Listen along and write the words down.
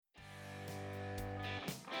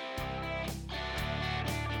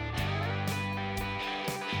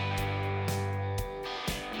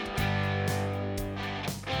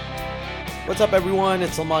What's up, everyone?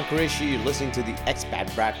 It's Salman Qureshi. You're listening to the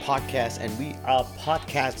Expat Brat podcast, and we are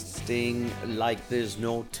podcasting like there's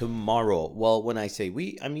no tomorrow. Well, when I say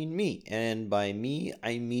we, I mean me, and by me,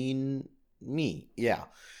 I mean me. Yeah,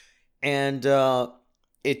 and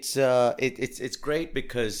it's great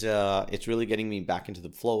because it's really getting me back into the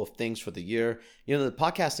flow of things for the year. You know, the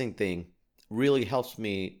podcasting thing really helps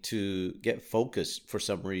me to get focused for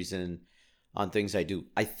some reason on things I do.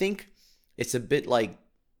 I think it's a bit like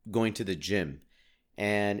going to the gym.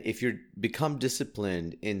 And if you become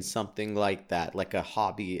disciplined in something like that, like a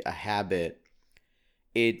hobby, a habit,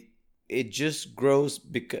 it it just grows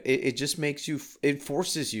because it just makes you, it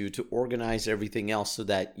forces you to organize everything else so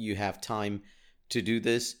that you have time to do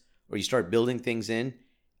this, or you start building things in.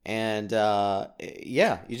 And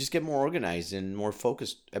yeah, you just get more organized and more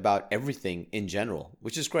focused about everything in general,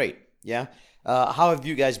 which is great. Yeah. How have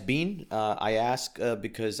you guys been? I ask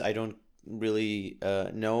because I don't really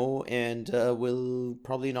know, and will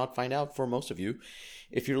probably not find out for most of you.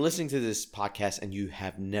 If you're listening to this podcast and you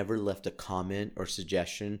have never left a comment or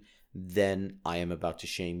suggestion, then I am about to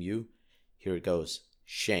shame you. Here it goes.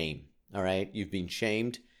 Shame. All right. You've been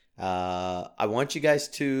shamed. I want you guys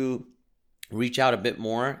to reach out a bit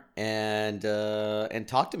more and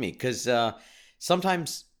talk to me, because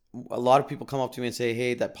sometimes a lot of people come up to me and say,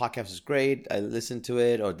 "Hey, that podcast is great. I listened to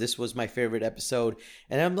it," or "This was my favorite episode,"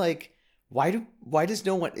 and I'm like, why does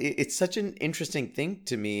no one? It's such an interesting thing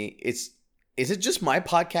to me. Is it just my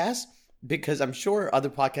podcast? Because I'm sure other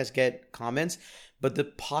podcasts get comments, but the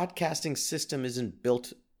podcasting system isn't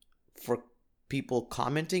built for people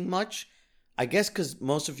commenting much. I guess because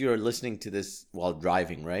most of you are listening to this while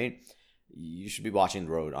driving, right? You should be watching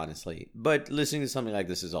the road, honestly. But listening to something like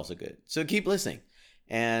this is also good. So keep listening.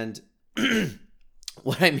 And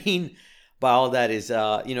what I mean by all that is,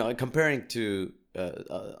 comparing to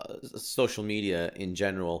social media in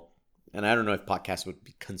general, and I don't know if podcasts would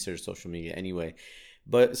be considered social media anyway,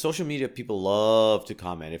 but social media, people love to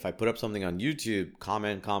comment. If I put up something on YouTube,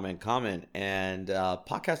 comment, and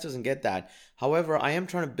podcast doesn't get that. However, I am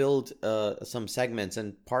trying to build some segments,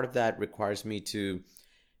 and part of that requires me to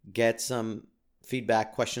get some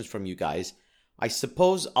feedback, questions from you guys. I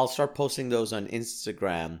suppose I'll start posting those on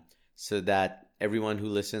Instagram so that everyone who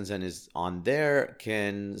listens and is on there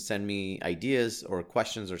can send me ideas or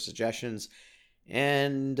questions or suggestions,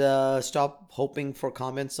 and stop hoping for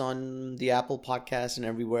comments on the Apple podcast and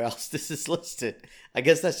everywhere else this is listed. I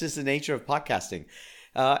guess that's just the nature of podcasting.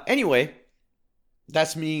 Anyway,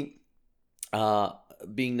 that's me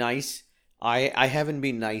being nice. I haven't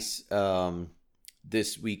been nice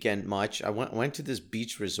this weekend much. I went to this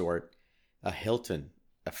beach resort, a Hilton,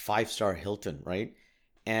 a 5-star Hilton, right?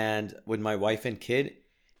 And with my wife and kid.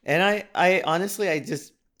 And I honestly, I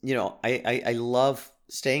just, I love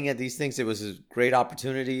staying at these things. It was a great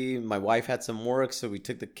opportunity. My wife had some work, so we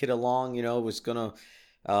took the kid along. It was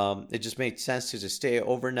it just made sense to just stay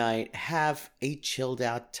overnight, have a chilled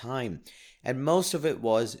out time. And most of it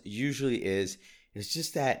it's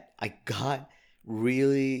just that I got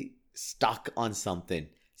really stuck on something.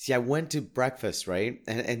 See, I went to breakfast, right?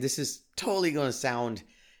 And this is totally going to sound,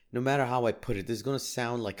 no matter how I put it, this is going to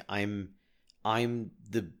sound like I'm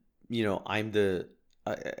the, I'm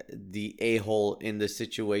the a-hole in the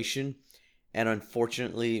situation. And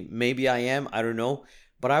unfortunately, maybe I am, I don't know.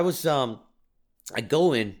 But I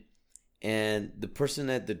go in, and the person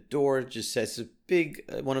at the door just says, a big,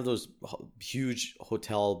 one of those huge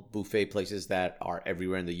hotel buffet places that are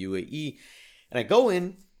everywhere in the UAE. And I go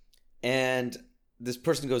in, and this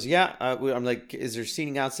person goes, "Yeah." I'm like, "Is there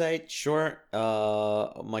seating outside?" "Sure.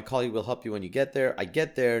 My colleague will help you when you get there." I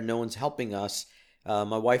get there. No one's helping us.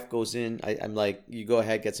 My wife goes in. I'm like, "You go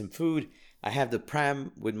ahead, get some food." I have the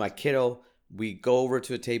pram with my kiddo. We go over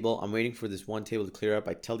to a table. I'm waiting for this one table to clear up.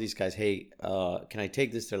 I tell these guys, "Hey, can I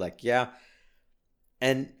take this?" They're like, "Yeah."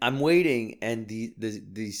 And I'm waiting, and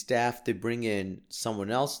the staff, they bring in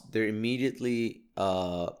someone else. They immediately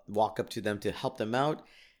walk up to them to help them out,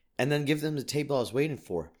 and then give them the table I was waiting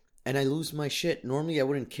for. And I lose my shit. Normally, I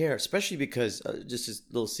wouldn't care, especially because, just this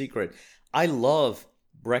little secret, I love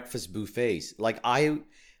breakfast buffets. Like, I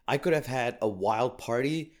could have had a wild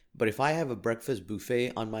party, but if I have a breakfast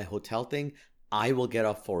buffet on my hotel thing, I will get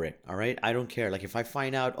up for it. All right. I don't care. Like, if I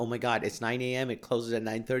find out, oh my God, it's 9 a.m., it closes at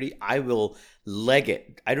 9:30, I will leg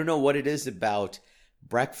it. I don't know what it is about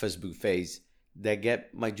breakfast buffets that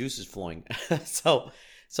get my juices flowing. So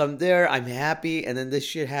I'm there, I'm happy, and then this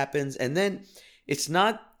shit happens. And then it's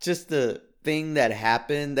not just the thing that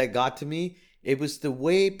happened that got to me, it was the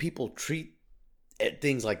way people treat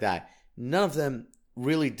things like that. None of them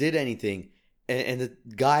really did anything. And the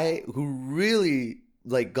guy who really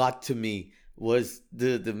got to me was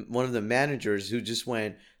the one of the managers who just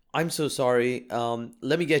went, "I'm so sorry.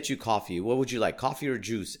 Let me get you coffee. What would you like, coffee or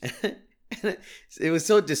juice?" And it was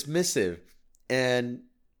so dismissive. And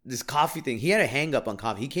this coffee thing, he had a hang up on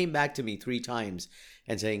coffee. He came back to me 3 times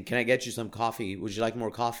and saying, "Can I get you some coffee? Would you like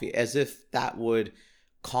more coffee?" As if that would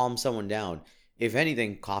calm someone down. If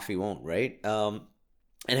anything, coffee won't, right? And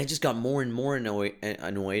I just got more and more annoyed.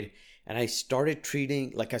 And I started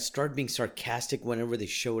being sarcastic whenever they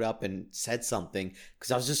showed up and said something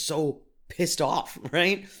because I was just so pissed off,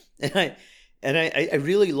 right? And I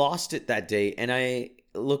really lost it that day. And I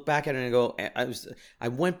look back at it and I go, I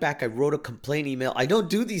went back, I wrote a complaint email. I don't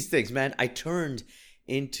do these things, man. I turned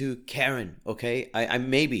into Karen, okay? I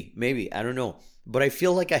maybe, I don't know. But I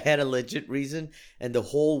feel like I had a legit reason, and the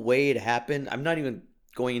whole way it happened, I'm not even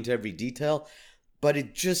going into every detail, but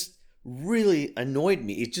it just really annoyed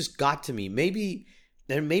me. It just got to me. Maybe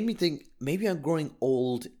it made me think, maybe I'm growing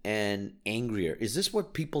old and angrier. Is this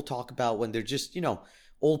what people talk about when they're just,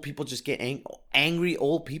 old people just get angry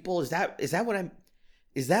old people? Is that what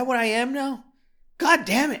I am now? God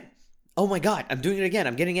damn it. Oh my God, I'm doing it again.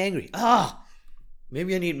 I'm getting angry.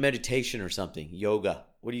 Maybe I need meditation or something. Yoga.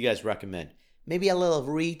 What do you guys recommend? Maybe a little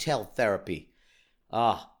retail therapy.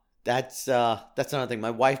 That's another thing.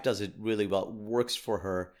 My wife does it really well. It works for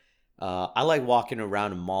her. I like walking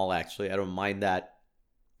around a mall, actually. I don't mind that.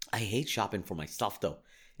 I hate shopping for myself, though.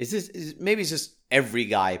 Maybe it's just every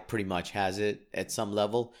guy pretty much has it at some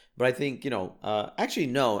level. But I think, actually,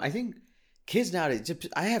 no. I think kids nowadays,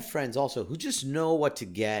 I have friends also who just know what to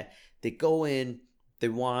get. They go in,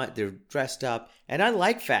 they're dressed up. And I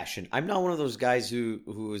like fashion. I'm not one of those guys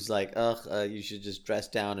who is like, you should just dress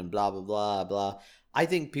down and blah, blah, blah, blah. I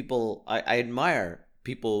think I admire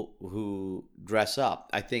people who dress up.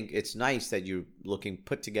 I think it's nice that you're looking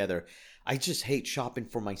put together. I just hate shopping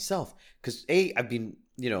for myself because I've been,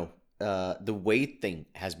 the weight thing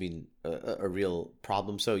has been a real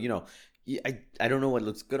problem. So, I don't know what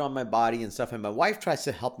looks good on my body and stuff. And my wife tries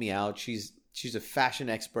to help me out. She's a fashion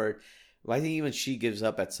expert. But I think even she gives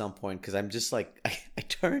up at some point because I'm just like, I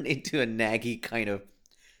turn into a naggy kind of,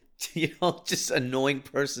 just annoying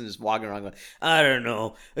person just walking around going, I don't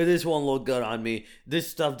know, this won't look good on me. This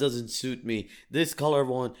stuff doesn't suit me. This color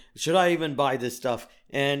won't. Should I even buy this stuff?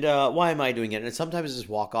 And why am I doing it? And sometimes I just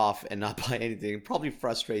walk off and not buy anything. It probably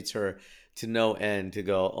frustrates her to no end to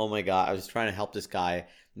go, oh my God, I was trying to help this guy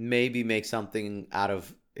maybe make something out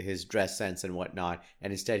of his dress sense and whatnot.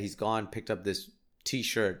 And instead he's gone, picked up this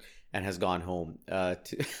t-shirt and has gone home. I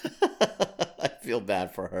feel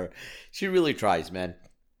bad for her. She really tries, man.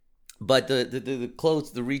 But the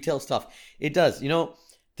clothes, the retail stuff, it does. There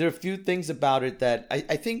are a few things about it that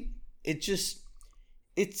I think it just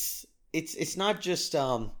it's not just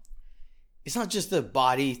the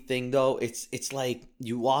body thing though. It's like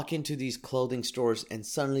you walk into these clothing stores and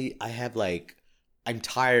suddenly I'm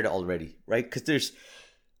tired already, right? Because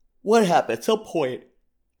what happened at some point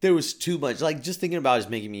there was too much. Like just thinking about it is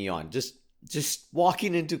making me yawn. Just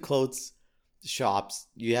walking into clothes shops,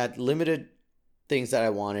 you had limited things that I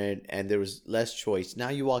wanted and there was less choice. Now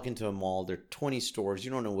you walk into a mall, there are 20 stores, you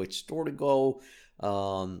don't know which store to go,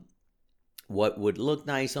 what would look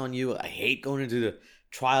nice on you. I hate going into the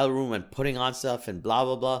trial room and putting on stuff and blah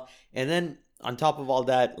blah blah. And then on top of all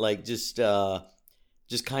that, just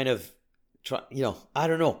kind of try, I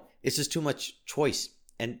don't know, it's just too much choice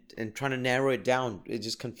and trying to narrow it down, it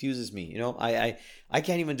just confuses me. I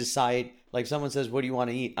can't even decide. Like someone says, what do you want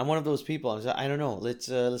to eat? I'm one of those people. I'm like, I don't know. Let's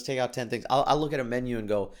take out 10 things. I'll look at a menu and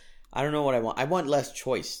go, I don't know what I want. I want less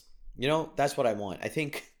choice. That's what I want. I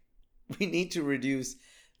think we need to reduce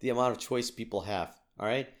the amount of choice people have. All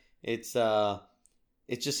right. It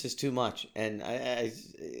just is too much. And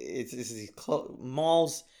it's these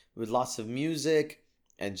malls with lots of music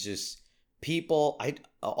and just people.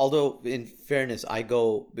 Although in fairness, I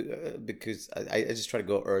go because I just try to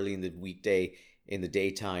go early in the weekday, in the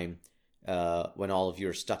daytime, when all of you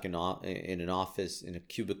are stuck in an office, in a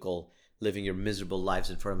cubicle, living your miserable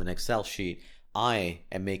lives in front of an Excel sheet. I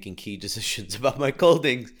am making key decisions about my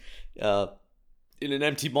clothing in an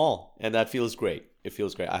empty mall, and that feels great. It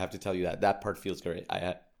feels great. I have to tell you that part feels great.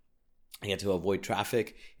 I get to avoid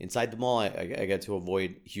traffic inside the mall. I get to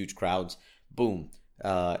avoid huge crowds. Boom.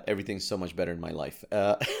 Everything's so much better in my life.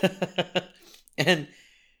 And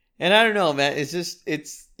I don't know, man.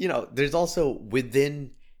 It's there's also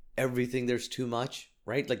within everything there's too much,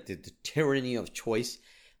 right? Like the tyranny of choice.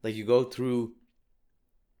 Like you go through,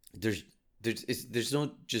 there's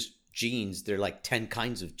no just jeans. There are like 10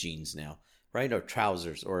 kinds of jeans now, right? Or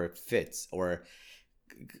trousers, or fits, or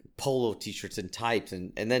polo t-shirts and types,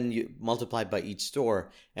 and then you multiply by each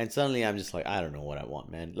store, and suddenly I'm just like, I don't know what I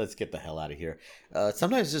want, man. Let's get the hell out of here.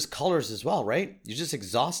 Sometimes just colors as well, right? You're just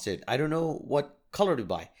exhausted. I don't know what color to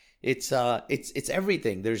buy. It's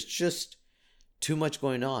everything. There's just too much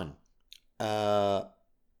going on.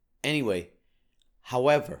 Anyway,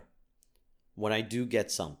 however, when I do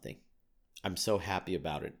get something, I'm so happy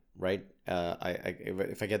about it, right?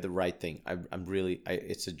 If I get the right thing, I'm really,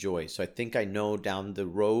 it's a joy. So I think I know down the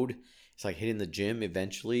road, it's like hitting the gym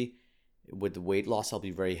eventually. With the weight loss, I'll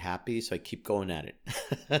be very happy. So I keep going at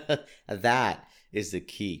it. That is the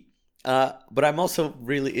key. But I'm also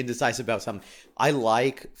really indecisive about something. I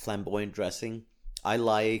like flamboyant dressing. I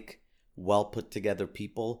like well put together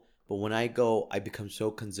people. But when I go, I become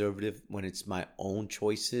so conservative when it's my own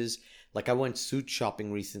choices. Like I went suit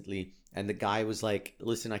shopping recently, and the guy was like,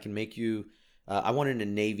 listen, I can make you, I wanted a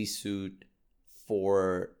navy suit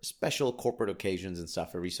for special corporate occasions and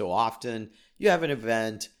stuff. Every so often, you have an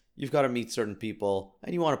event, you've got to meet certain people,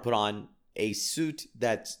 and you want to put on a suit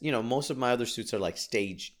that's, most of my other suits are like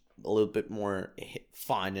staged, a little bit more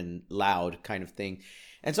fun and loud kind of thing.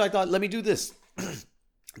 And so I thought, let me do this.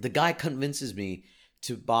 The guy convinces me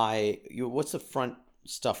to buy, what's the front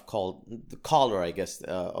stuff called? The collar, I guess,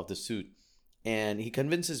 of the suit. And he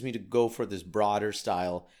convinces me to go for this broader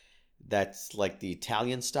style that's like the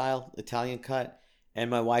Italian style, Italian cut. And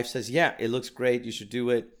my wife says, yeah, it looks great. You should do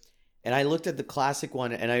it. And I looked at the classic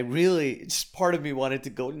one, and I really, just part of me wanted to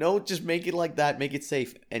go, no, just make it like that, make it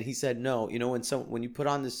safe. And he said, no, when you put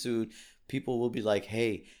on the suit, people will be like,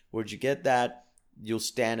 hey, where'd you get that? You'll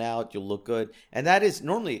stand out, you'll look good. And that is,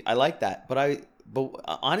 normally, I like that. But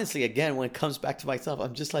honestly, again, when it comes back to myself,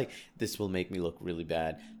 I'm just like, this will make me look really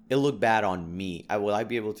bad. It'll look bad on me. Will I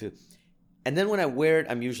be able to? And then when I wear it,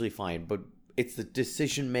 I'm usually fine. But it's the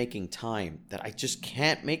decision-making time that I just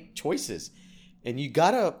can't make choices. And you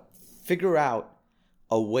gotta figure out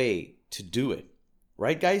a way to do it.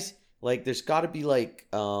 Right, guys? Like, there's gotta be like,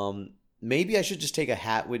 maybe I should just take a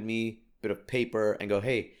hat with me, bit of paper, and go,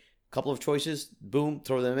 hey, couple of choices, boom,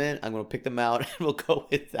 throw them in. I'm going to pick them out and we'll go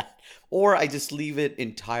with that. Or I just leave it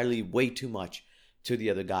entirely way too much to the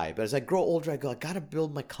other guy. But as I grow older, I go, I got to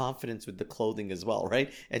build my confidence with the clothing as well,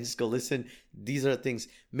 right? And just go, listen, these are the things,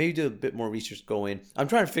 maybe do a bit more research, go in. I'm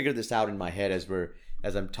trying to figure this out in my head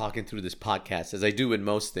as I'm talking through this podcast, as I do in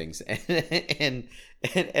most things. And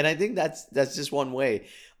I think that's just one way.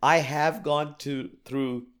 I have gone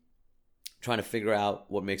through trying to figure out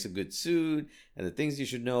what makes a good suit and the things you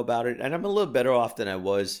should know about it. And I'm a little better off than I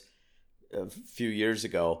was a few years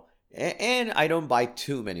ago. And I don't buy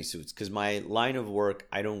too many suits because my line of work,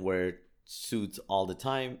 I don't wear suits all the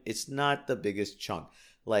time. It's not the biggest chunk.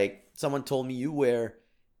 Like someone told me, you wear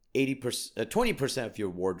 20% of your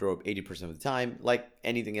wardrobe 80% of the time. Like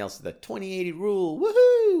anything else, the 20-80 rule.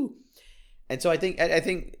 Woohoo! And so I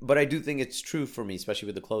think, but I do think it's true for me, especially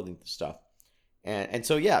with the clothing stuff. And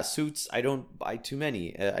so, yeah, suits, I don't buy too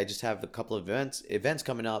many. I just have a couple of events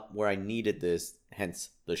coming up where I needed this, hence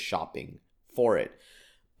the shopping for it.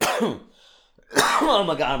 Oh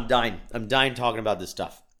my God, I'm dying. I'm dying talking about this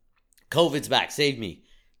stuff. COVID's back. Save me.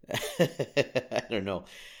 I don't know.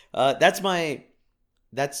 That's my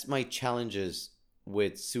challenges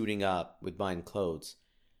with suiting up, with buying clothes.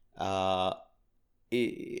 I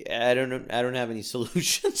don't have any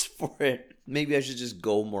solutions for it. Maybe I should just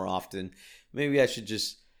go more often. Maybe I should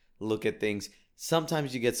just look at things.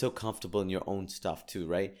 Sometimes you get so comfortable in your own stuff too,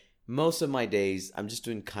 right? Most of my days, I'm just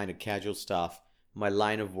doing kind of casual stuff. My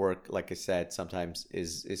line of work, like I said, sometimes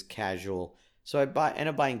is casual. So I end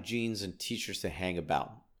up buying jeans and t-shirts to hang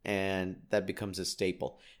about. And that becomes a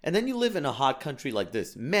staple. And then you live in a hot country like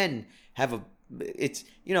this. Men have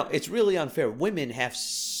it's really unfair. Women have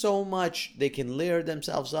so much, they can layer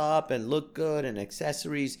themselves up and look good and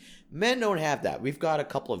accessories. Men don't have that. We've got a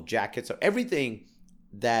couple of jackets. So everything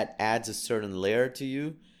that adds a certain layer to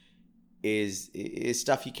you is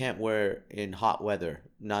stuff you can't wear in hot weather.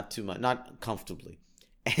 Not too much, not comfortably.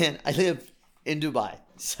 And I live in Dubai,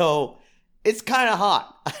 so it's kind of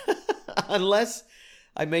hot. Unless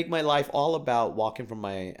I make my life all about walking from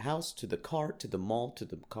my house to the car, to the mall, to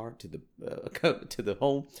the car, to the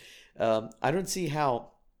home. I don't see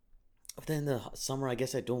how. But then in the summer, I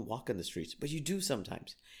guess I don't walk in the streets, but you do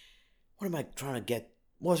sometimes. What am I trying to get?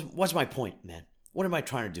 What's my point, man? What am I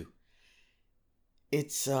trying to do?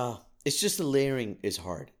 It's just the layering is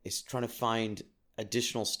hard. It's trying to find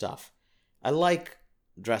additional stuff. I like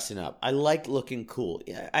dressing up. I like looking cool.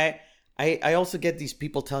 I also get these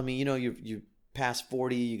people telling me, you past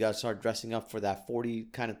 40, you got to start dressing up for that 40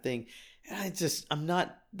 kind of thing. And I'm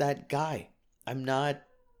not that guy. I'm not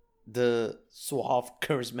the suave,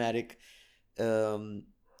 charismatic um,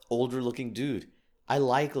 older looking dude. I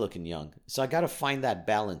like looking young. So I got to find that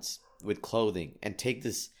balance with clothing and take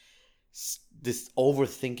this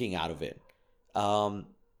overthinking out of it. Um,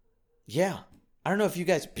 yeah. I don't know if you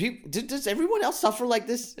guys, does everyone else suffer like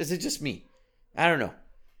this? Is it just me? I don't know.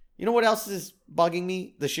 You know what else is bugging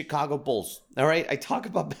me? The Chicago Bulls. All right, I talk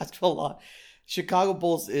about basketball a lot. Chicago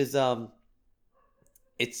Bulls is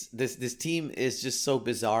it's this team is just so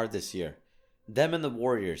bizarre this year. Them and the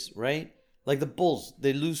Warriors, right? Like the Bulls,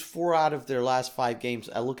 they lose 4 out of their last 5 games.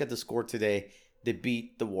 I look at the score today. They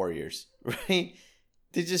beat the Warriors, right?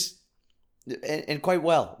 They just and quite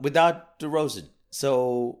well without DeRozan.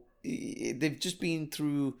 So they've just been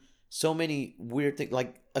through so many weird things.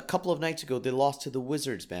 Like a couple of nights ago, they lost to the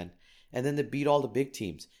Wizards, man, and then they beat all the big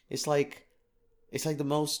teams. It's like the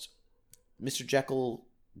most Mr. Jekyll,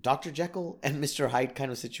 Dr. Jekyll, and Mr. Hyde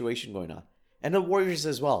kind of situation going on, and the Warriors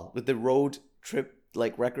as well with the road trip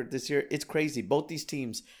like record this year. It's crazy. Both these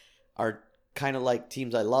teams are kind of like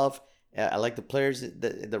teams I love. I like the players,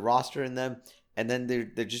 the roster in them, and then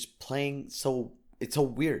they're just playing so it's so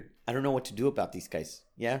weird. I don't know what to do about these guys.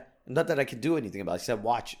 Yeah, not that I can do anything about it except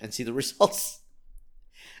watch and see the results.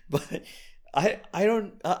 But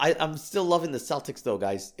I'm still loving the Celtics though,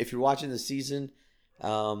 guys. If you're watching the season,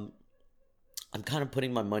 I'm kind of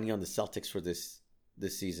putting my money on the Celtics for this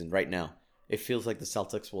season right now. It feels like the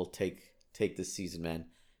Celtics will take this season, man.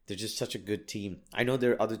 They're just such a good team. I know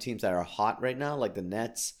there are other teams that are hot right now, like the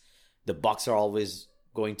Nets. The Bucks are always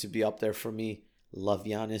going to be up there for me. Love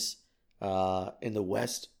Giannis. In the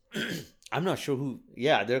West, I'm not sure who.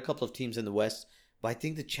 Yeah, there are a couple of teams in the West, but I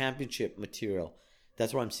think the championship material,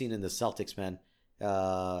 that's what I'm seeing in the Celtics, man.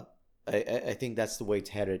 I think that's the way it's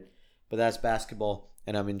headed. But that's basketball,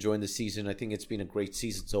 and I'm enjoying the season. I think it's been a great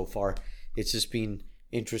season so far. It's just been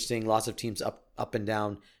interesting. Lots of teams up and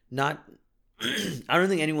down. Not, I don't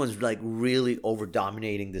think anyone's like really over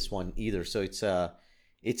dominating this one either. So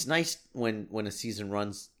it's nice when a season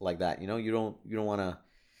runs like that. You know, you don't want to.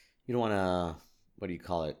 You don't want to, what do you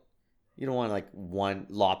call it? You don't want like one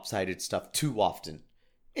lopsided stuff too often.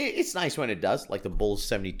 It's nice when it does, like the Bulls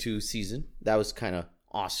 72 season. That was kind of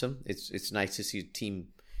awesome. It's nice to see a team.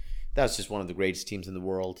 That was just one of the greatest teams in the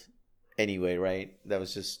world anyway, right? That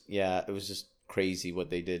was just, yeah, it was just crazy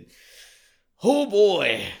what they did. Oh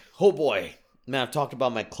boy. Man, I've talked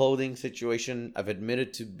about my clothing situation. I've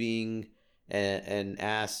admitted to being an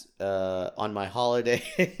ass on my holiday.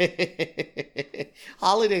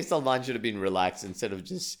 Holiday Salman should have been relaxed instead of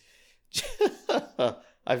just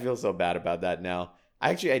I feel so bad about that now.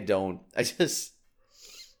 I don't. I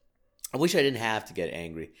wish I didn't have to get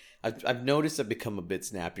angry. I've noticed I've become a bit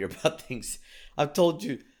snappier about things. I've told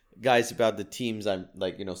you guys about the teams I'm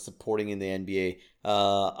like, supporting in the NBA.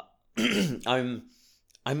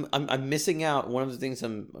 I'm missing out. One of the things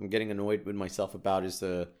I'm getting annoyed with myself about is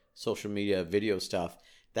the social media video stuff.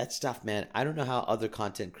 That stuff, man, I don't know how other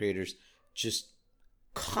content creators just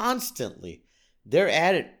constantly, they're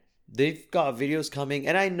at it. They've got videos coming,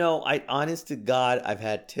 and I know, honest to God, I've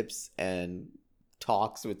had tips and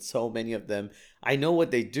talks with so many of them. I know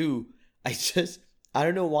what they do. I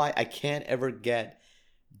don't know why I can't ever get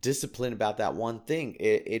disciplined about that one thing.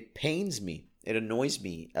 It pains me. It annoys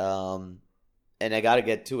me. And I got to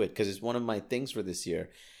get to it because it's one of my things for this year.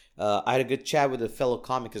 I had a good chat with a fellow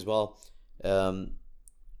comic as well.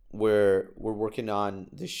 We're working on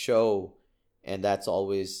the show, and that's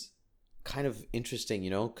always kind of interesting,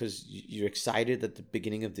 because you're excited at the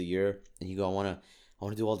beginning of the year, and you go, I want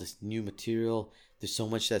to do all this new material. There's so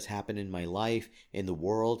much that's happened in my life, in the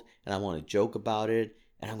world, and I want to joke about it.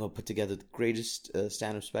 And I'm going to put together the greatest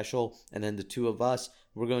stand-up special. And then the two of us,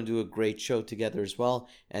 we're going to do a great show together as well.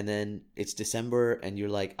 And then it's December, and you're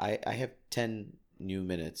like, I have 10 new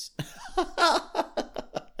minutes.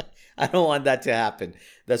 I don't want that to happen.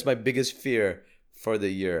 That's my biggest fear for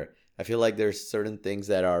the year. I feel like there's certain things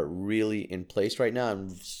that are really in place right now. I'm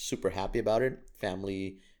super happy about it.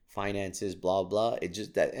 Family, finances, blah, blah. It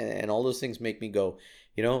just that, and all those things make me go,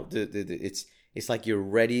 it's like you're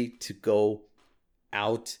ready to go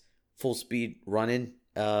out full speed running.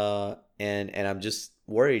 And I'm just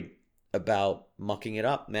worried about mucking it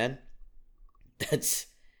up, man. That's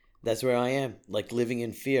where I am, like living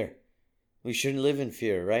in fear. We shouldn't live in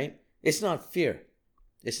fear, right? It's not fear.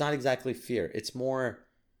 It's not exactly fear. It's more,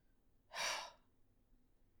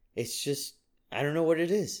 it's just, I don't know what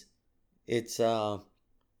it is. It's kind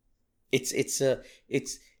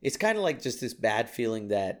of like just this bad feeling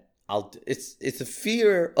that it's a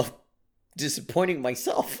fear of disappointing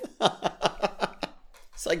myself.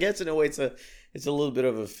 So I guess in a way it's a little bit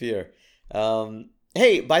of a fear.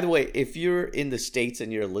 Hey, by the way, if you're in the States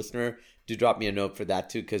and you're a listener, do drop me a note for that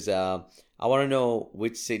too, because I want to know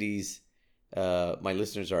which cities my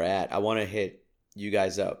listeners are at. I want to hit you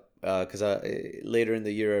guys up because later in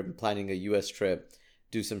the year I'm planning a U.S. trip,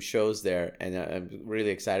 do some shows there, and I'm really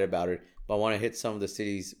excited about it. But I want to hit some of the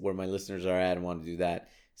cities where my listeners are at and want to do that.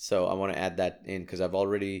 So I want to add that in because I've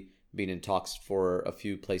already been in talks for a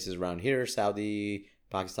few places around here, Saudi,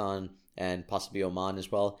 Pakistan, and possibly Oman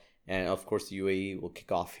as well. And of course, the UAE will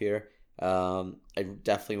kick off here. I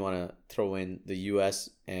definitely want to throw in the US,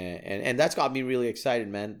 and that's got me really excited,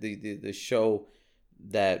 man. The show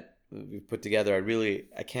that we put together,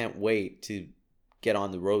 I can't wait to get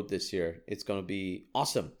on the road this year. It's going to be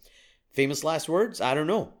awesome. Famous last words? I don't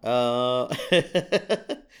know.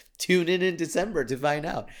 Tune in December to find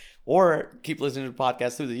out, or keep listening to the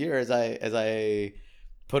podcast through the year as I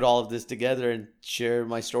put all of this together and share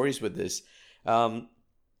my stories with this.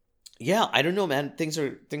 Yeah, I don't know, man. Things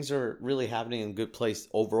are really happening in a good place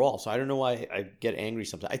overall. So I don't know why I get angry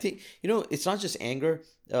sometimes. I think, it's not just anger.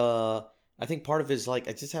 I think part of it is like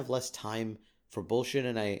I just have less time for bullshit,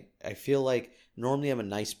 and I feel like normally I'm a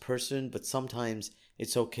nice person, but sometimes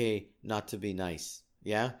it's okay not to be nice.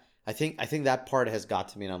 Yeah, I think that part has got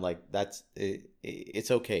to me, and I'm like, it's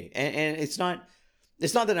okay, and it's not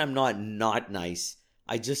that I'm not nice.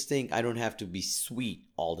 I just think I don't have to be sweet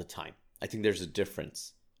all the time. I think there's a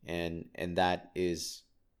difference. And that is,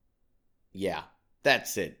 yeah,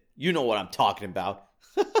 that's it. You know what I'm talking about.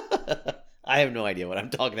 I have no idea what I'm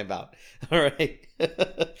talking about. All right.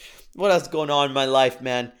 What else going on in my life,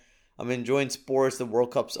 man? I'm enjoying sports. The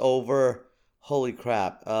World Cup's over. Holy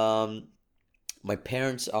crap. My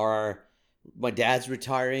dad's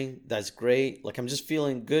retiring. That's great. Like, I'm just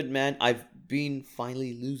feeling good, man. I've been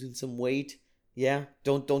finally losing some weight. Yeah.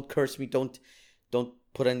 Don't curse me. Don't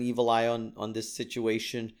put an evil eye on this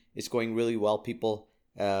situation. It's going really well, people.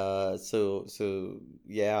 So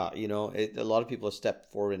yeah, a lot of people have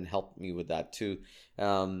stepped forward and helped me with that too.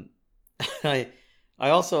 I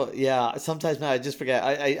also, yeah, sometimes, man, I just forget.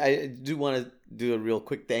 I do want to do a real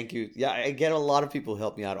quick thank you. Yeah, I get a lot of people who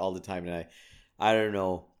help me out all the time, and I don't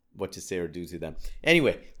know what to say or do to them.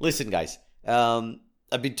 Anyway, listen, guys.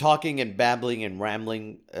 I've been talking and babbling and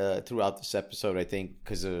rambling throughout this episode, I think,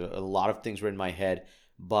 because a lot of things were in my head.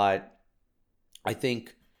 But I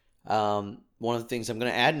think one of the things I'm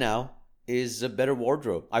going to add now is a better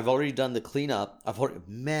wardrobe. I've already done the cleanup.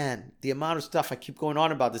 Man, the amount of stuff, I keep going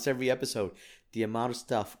on about this every episode. The amount of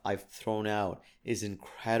stuff I've thrown out is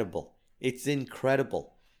incredible. It's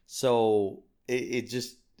incredible. So it's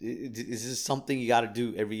just something you got to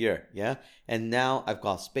do every year. Yeah. And now I've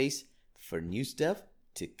got space for new stuff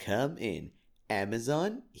to come in.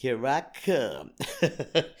 Amazon, here I come.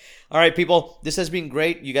 All right, people, this has been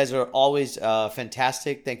great. You guys are always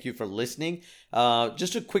fantastic. Thank you for listening.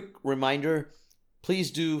 Just a quick reminder, please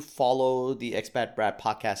do follow the Expat Brat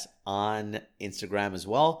podcast on Instagram as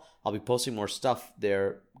well. I'll be posting more stuff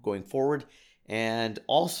there going forward. And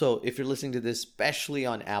also, if you're listening to this, especially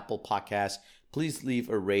on Apple Podcasts, please leave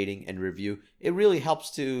a rating and review. It really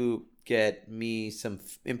helps to get me some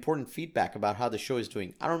important feedback about how the show is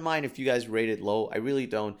doing. I don't mind if you guys rate it low. I really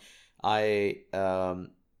don't. I'd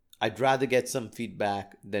rather get some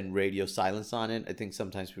feedback than radio silence on it. I think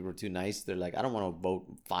sometimes people are too nice. They're like, I don't want to vote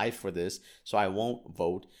 5 for this, so I won't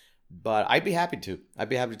vote. But I'd be happy to. I'd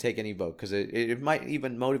be happy to take any vote because it might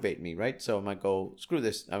even motivate me, right? So I might go, screw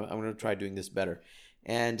this. I'm going to try doing this better.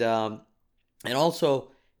 And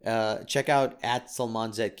also, check out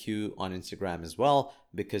 @SalmanZQ on Instagram as well,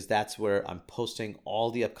 because that's where I'm posting all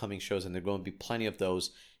the upcoming shows, and there are going to be plenty of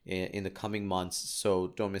those in the coming months.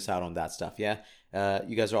 So don't miss out on that stuff. Yeah.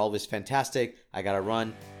 You guys are always fantastic. I got to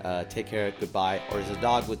run. Take care. Goodbye. Or as a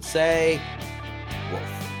dog would say,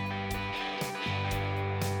 woof.